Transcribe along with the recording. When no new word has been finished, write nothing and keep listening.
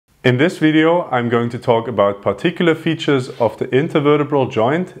In this video, I'm going to talk about particular features of the intervertebral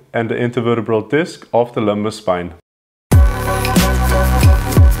joint and the intervertebral disc of the lumbar spine.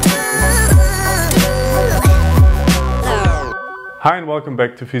 Hi and welcome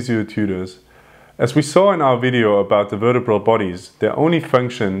back to Physio Tutors. As we saw in our video about the vertebral bodies, their only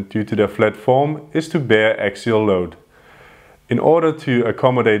function due to their flat form is to bear axial load. In order to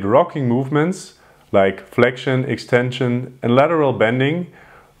accommodate rocking movements like flexion, extension and lateral bending,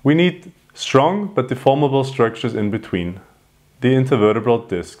 we need strong but deformable structures in between, the intervertebral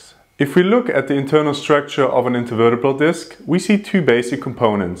discs. If we look at the internal structure of an intervertebral disc, we see two basic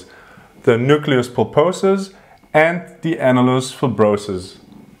components, the nucleus pulposus and the annulus fibrosus.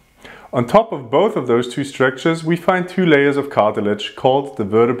 On top of both of those two structures, we find two layers of cartilage called the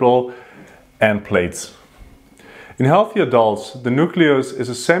vertebral endplates. In healthy adults, the nucleus is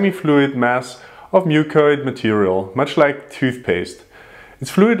a semi-fluid mass of mucoid material, much like toothpaste. Its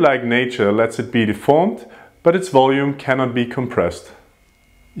fluid-like nature lets it be deformed, but its volume cannot be compressed.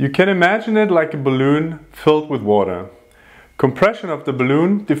 You can imagine it like a balloon filled with water. Compression of the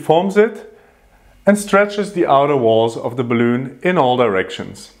balloon deforms it and stretches the outer walls of the balloon in all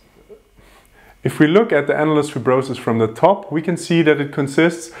directions. If we look at the annulus fibrosus from the top, we can see that it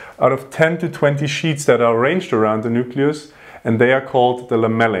consists out of 10 to 20 sheets that are arranged around the nucleus, and they are called the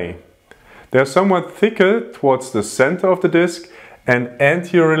lamellae. They are somewhat thicker towards the center of the disc and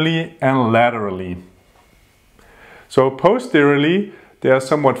anteriorly and laterally. So posteriorly, they are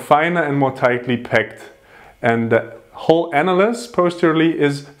somewhat finer and more tightly packed, and the whole annulus posteriorly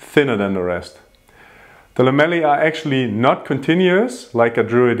is thinner than the rest. The lamellae are actually not continuous, like I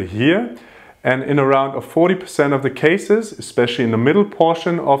drew it here, and in around 40% of the cases, especially in the middle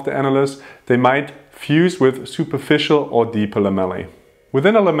portion of the annulus, they might fuse with superficial or deeper lamellae.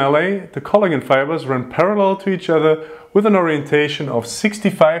 Within a lamellae, the collagen fibers run parallel to each other with an orientation of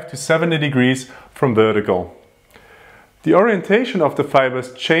 65 to 70 degrees from vertical. The orientation of the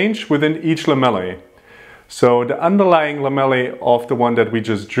fibers change within each lamellae. So the underlying lamellae of the one that we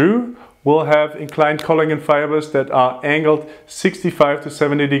just drew will have inclined collagen fibers that are angled 65 to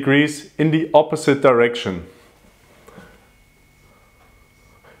 70 degrees in the opposite direction.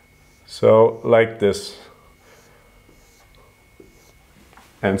 So like this.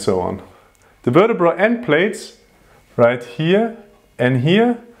 And so on. The vertebral end plates, right here and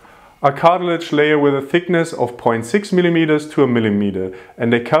here, are cartilage layer with a thickness of 0.6 millimeters to 1 millimeter,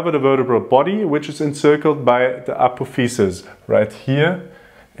 and they cover the vertebral body, which is encircled by the apophyses, right here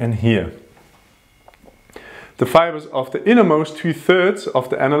and here. The fibers of the innermost 2/3 of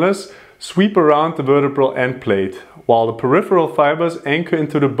the annulus sweep around the vertebral end plate, while the peripheral fibers anchor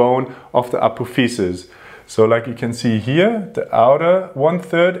into the bone of the apophyses. So like you can see here, the outer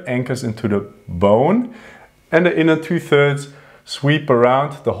 1/3 anchors into the bone, and the inner 2/3 sweep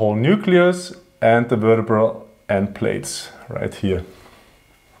around the whole nucleus and the vertebral end plates right here.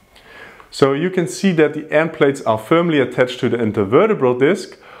 So you can see that the end plates are firmly attached to the intervertebral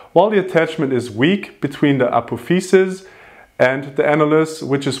disc, while the attachment is weak between the apophyses and the annulus,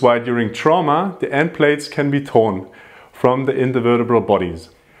 which is why during trauma the end plates can be torn from the intervertebral bodies.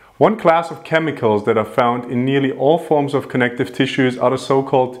 One class of chemicals that are found in nearly all forms of connective tissues are the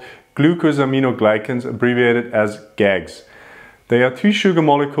so-called glucosaminoglycans, abbreviated as GAGs. They are two sugar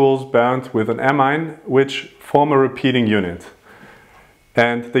molecules bound with an amine which form a repeating unit.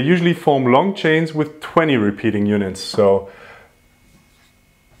 And they usually form long chains with 20 repeating units. So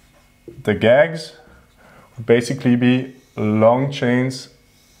the GAGs would basically be long chains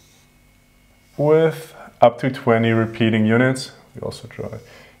with up to 20 repeating units. We also draw it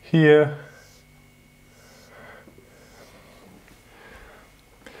here.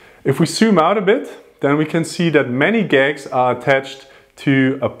 If we zoom out a bit, then we can see that many GAGs are attached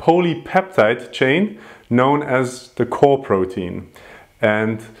to a polypeptide chain known as the core protein.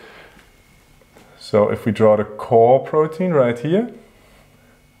 And so if we draw the core protein right here,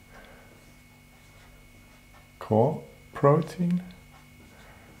 core protein,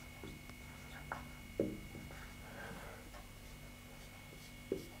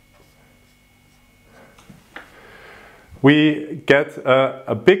 we get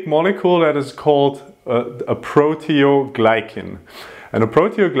a big molecule that is called a proteoglycan. And a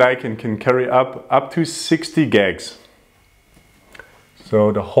proteoglycan can carry up to 60 GAGs.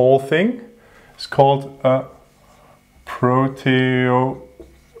 So the whole thing is called a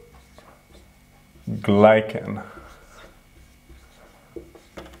proteoglycan.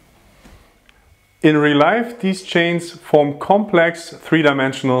 In real life, these chains form complex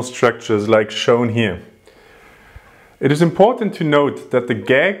three-dimensional structures like shown here. It is important to note that the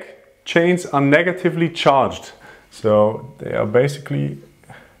GAG chains are negatively charged. So they are basically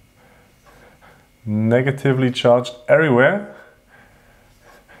negatively charged everywhere.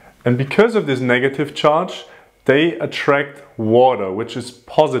 And because of this negative charge, they attract water, which is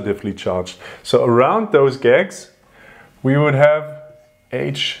positively charged. So around those gags, we would have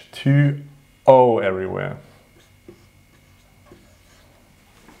H2O everywhere.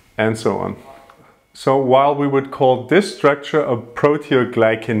 And so on. So while we would call this structure a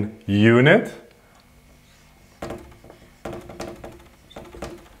proteoglycan unit,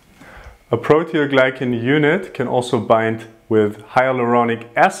 a proteoglycan unit can also bind with hyaluronic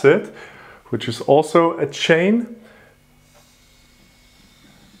acid, which is also a chain,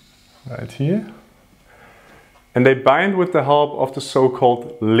 right here. And they bind with the help of the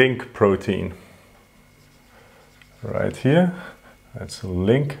so-called link protein. Right here, that's a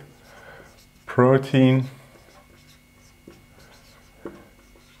link protein.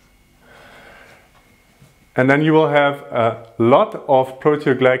 And then you will have a lot of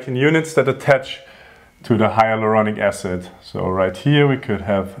proteoglycan units that attach to the hyaluronic acid. So right here we could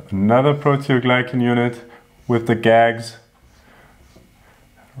have another proteoglycan unit with the gags.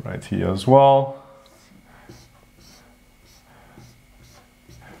 Right here as well.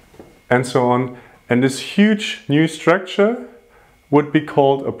 And so on. And this huge new structure would be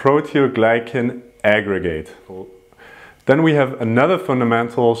called a proteoglycan aggregate. Then we have another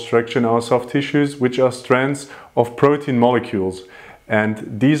fundamental structure in our soft tissues, which are strands of protein molecules.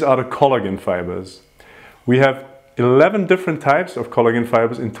 And these are the collagen fibers. We have 11 different types of collagen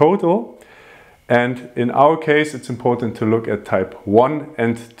fibers in total. And in our case, it's important to look at type 1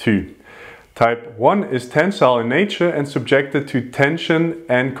 and 2. Type 1 is tensile in nature and subjected to tension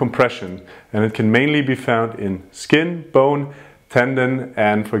and compression. And it can mainly be found in skin, bone, tendon,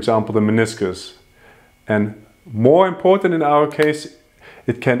 and for example, the meniscus. And more important in our case,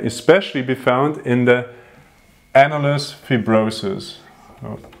 it can especially be found in the annulus fibrosus,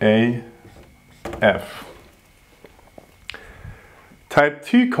 or AF. Type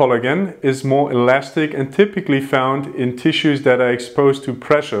 2 collagen is more elastic and typically found in tissues that are exposed to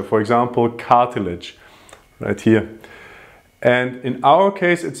pressure, for example, cartilage, right here. And in our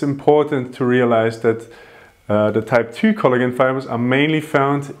case, it's important to realize that the type 2 collagen fibers are mainly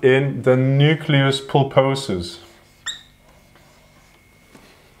found in the nucleus pulposus.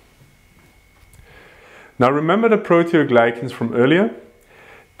 Now remember the proteoglycans from earlier?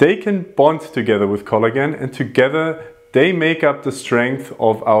 They can bond together with collagen, and together they make up the strength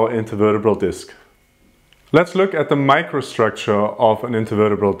of our intervertebral disc. Let's look at the microstructure of an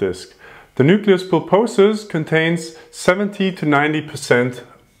intervertebral disc. The nucleus pulposus contains 70 to 90%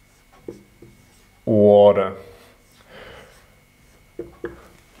 water.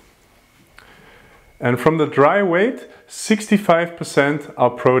 And from the dry weight, 65%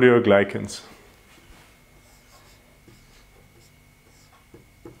 are proteoglycans.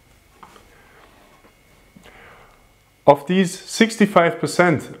 Of these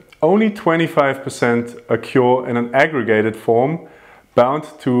 65%, only 25% occur in an aggregated form bound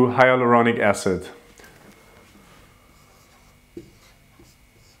to hyaluronic acid.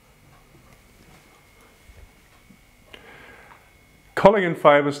 Collagen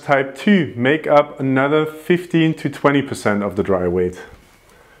fibers type 2 make up another 15 to 20% of the dry weight.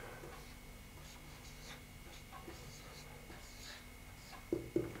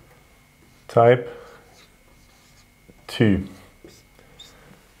 Type 2.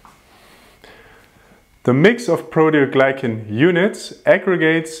 The mix of proteoglycan units,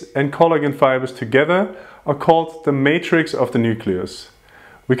 aggregates and collagen fibers together are called the matrix of the nucleus.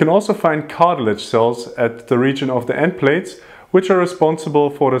 We can also find cartilage cells at the region of the end plates, which are responsible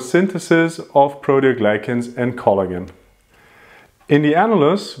for the synthesis of proteoglycans and collagen. In the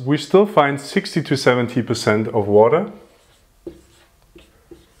annulus, we still find 60 to 70% of water.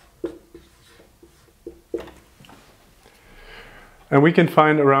 And we can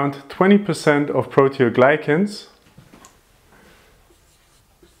find around 20% of proteoglycans,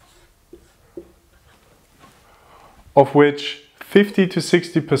 of which 50 to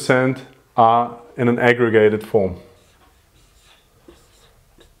 60% are in an aggregated form.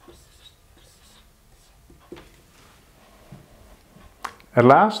 At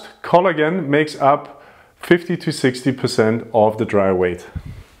last, collagen makes up 50 to 60% of the dry weight.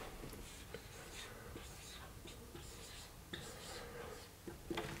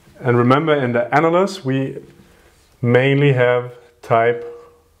 And remember, in the annulus, we mainly have type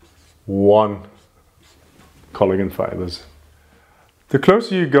 1 collagen fibers. The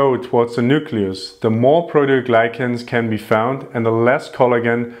closer you go towards the nucleus, the more proteoglycans can be found and the less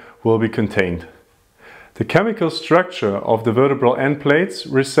collagen will be contained. The chemical structure of the vertebral end plates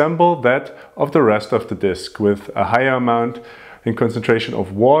resemble that of the rest of the disc, with a higher amount in concentration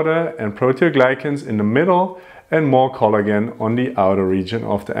of water and proteoglycans in the middle and more collagen on the outer region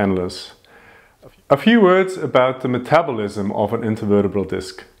of the annulus. A few words about the metabolism of an intervertebral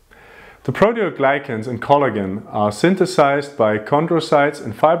disc. The proteoglycans and collagen are synthesized by chondrocytes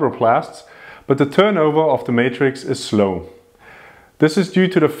and fibroblasts, but the turnover of the matrix is slow. This is due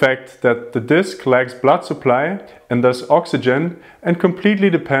to the fact that the disc lacks blood supply and thus oxygen and completely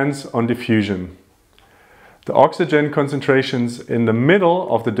depends on diffusion. The oxygen concentrations in the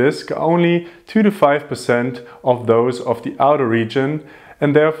middle of the disc are only 2 to 5% of those of the outer region,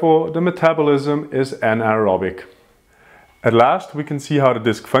 and therefore the metabolism is anaerobic. At last we can see how the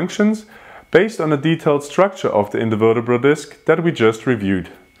disc functions based on the detailed structure of the intervertebral disc that we just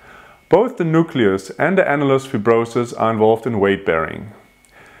reviewed. Both the nucleus and the annulus fibrosus are involved in weight bearing.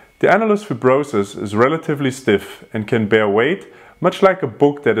 The annulus fibrosus is relatively stiff and can bear weight, much like a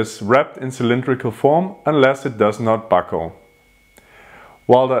book that is wrapped in cylindrical form unless it does not buckle.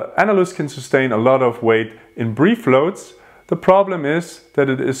 While the annulus can sustain a lot of weight in brief loads, the problem is that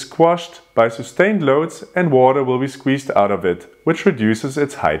it is squashed by sustained loads and water will be squeezed out of it, which reduces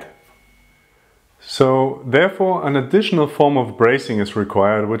its height. So therefore an additional form of bracing is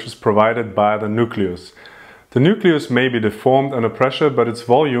required, which is provided by the nucleus. The nucleus may be deformed under pressure, but its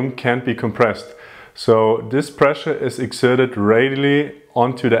volume can't be compressed. So this pressure is exerted radially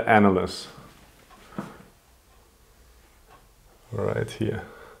onto the annulus. Right here.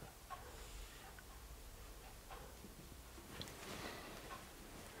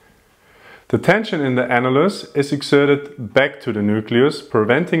 The tension in the annulus is exerted back to the nucleus,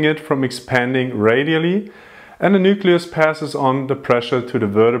 preventing it from expanding radially, and the nucleus passes on the pressure to the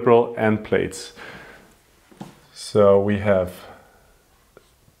vertebral endplates. So we have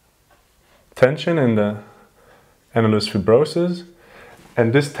tension in the annulus fibrosus,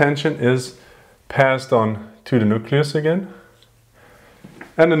 and this tension is passed on to the nucleus again,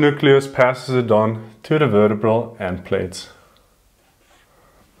 and the nucleus passes it on to the vertebral endplates.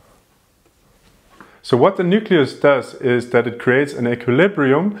 So what the nucleus does is that it creates an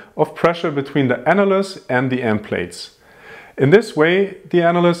equilibrium of pressure between the annulus and the endplates. In this way, the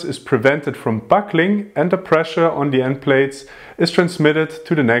annulus is prevented from buckling and the pressure on the endplates is transmitted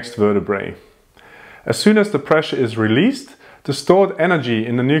to the next vertebrae. As soon as the pressure is released, the stored energy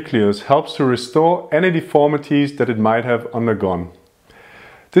in the nucleus helps to restore any deformities that it might have undergone.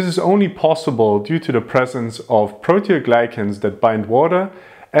 This is only possible due to the presence of proteoglycans that bind water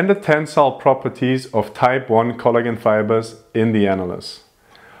and the tensile properties of type 1 collagen fibers in the annulus.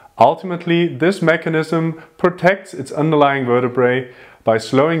 Ultimately, this mechanism protects its underlying vertebrae by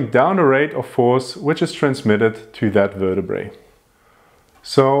slowing down the rate of force which is transmitted to that vertebrae.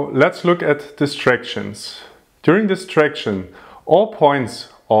 So let's look at distractions. During distraction, all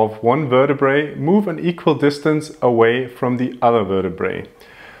points of one vertebrae move an equal distance away from the other vertebrae.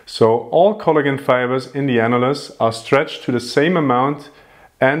 So all collagen fibers in the annulus are stretched to the same amount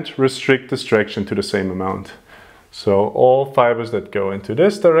and restrict distraction to the same amount. So all fibers that go into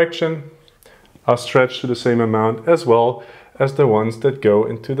this direction are stretched to the same amount, as well as the ones that go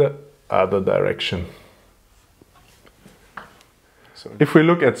into the other direction. So if we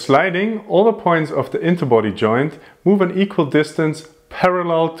look at sliding, all the points of the interbody joint move an equal distance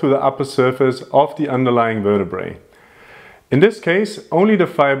parallel to the upper surface of the underlying vertebrae. In this case, only the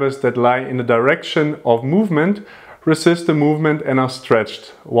fibers that lie in the direction of movement resist the movement and are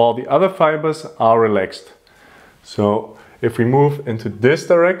stretched, while the other fibers are relaxed. So if we move into this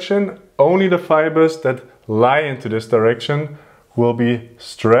direction, only the fibers that lie into this direction will be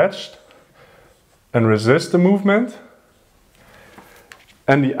stretched and resist the movement,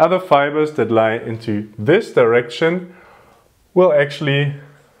 and the other fibers that lie into this direction will actually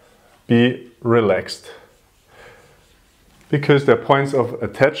be relaxed because their points of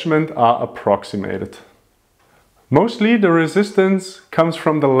attachment are approximated. Mostly the resistance comes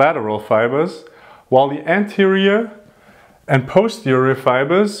from the lateral fibers, while the anterior and posterior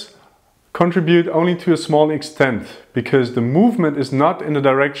fibers contribute only to a small extent because the movement is not in the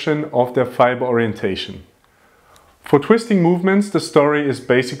direction of their fiber orientation. For twisting movements, the story is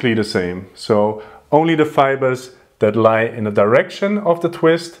basically the same. So only the fibers that lie in the direction of the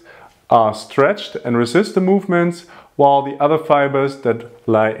twist are stretched and resist the movements, while the other fibers that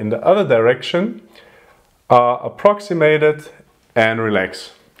lie in the other direction are approximated and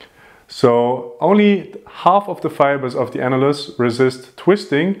relax. So only half of the fibers of the annulus resist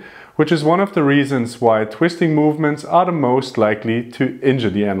twisting, which is one of the reasons why twisting movements are the most likely to injure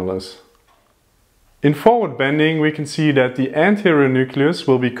the annulus. In forward bending, we can see that the anterior nucleus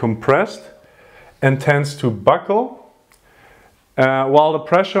will be compressed and tends to buckle, while the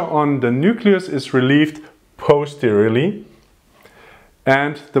pressure on the nucleus is relieved posteriorly.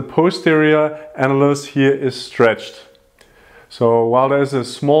 and the posterior annulus here is stretched. So while there's a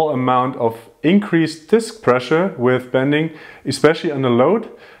small amount of increased disc pressure with bending, especially under load,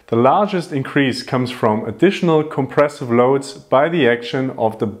 the largest increase comes from additional compressive loads by the action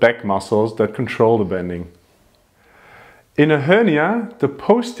of the back muscles that control the bending. In a hernia, the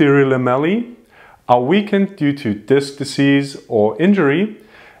posterior lamellae are weakened due to disc disease or injury,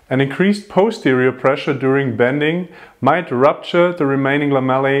 and increased posterior pressure during bending might rupture the remaining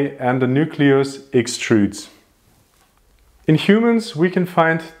lamellae and the nucleus extrudes. In humans, we can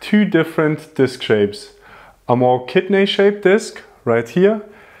find two different disc shapes, a more kidney-shaped disc right here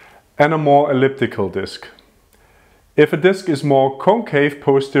and a more elliptical disc. If a disc is more concave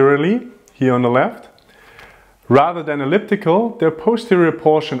posteriorly, here on the left, rather than elliptical, the posterior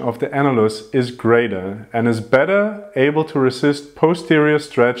portion of the annulus is greater and is better able to resist posterior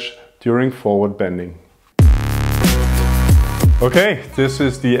stretch during forward bending. Okay, this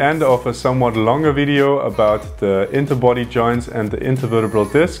is the end of a somewhat longer video about the interbody joints and the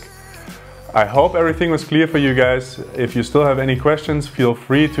intervertebral disc. I hope everything was clear for you guys. If you still have any questions, feel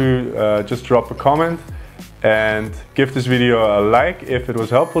free to just drop a comment and give this video a like if it was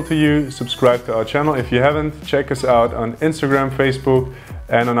helpful to you. Subscribe to our channel if you haven't. Check us out on Instagram, Facebook,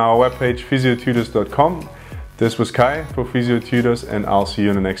 and on our webpage physiotutors.com. This was Kai for Physiotutors, and I'll see you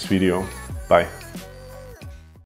in the next video. Bye.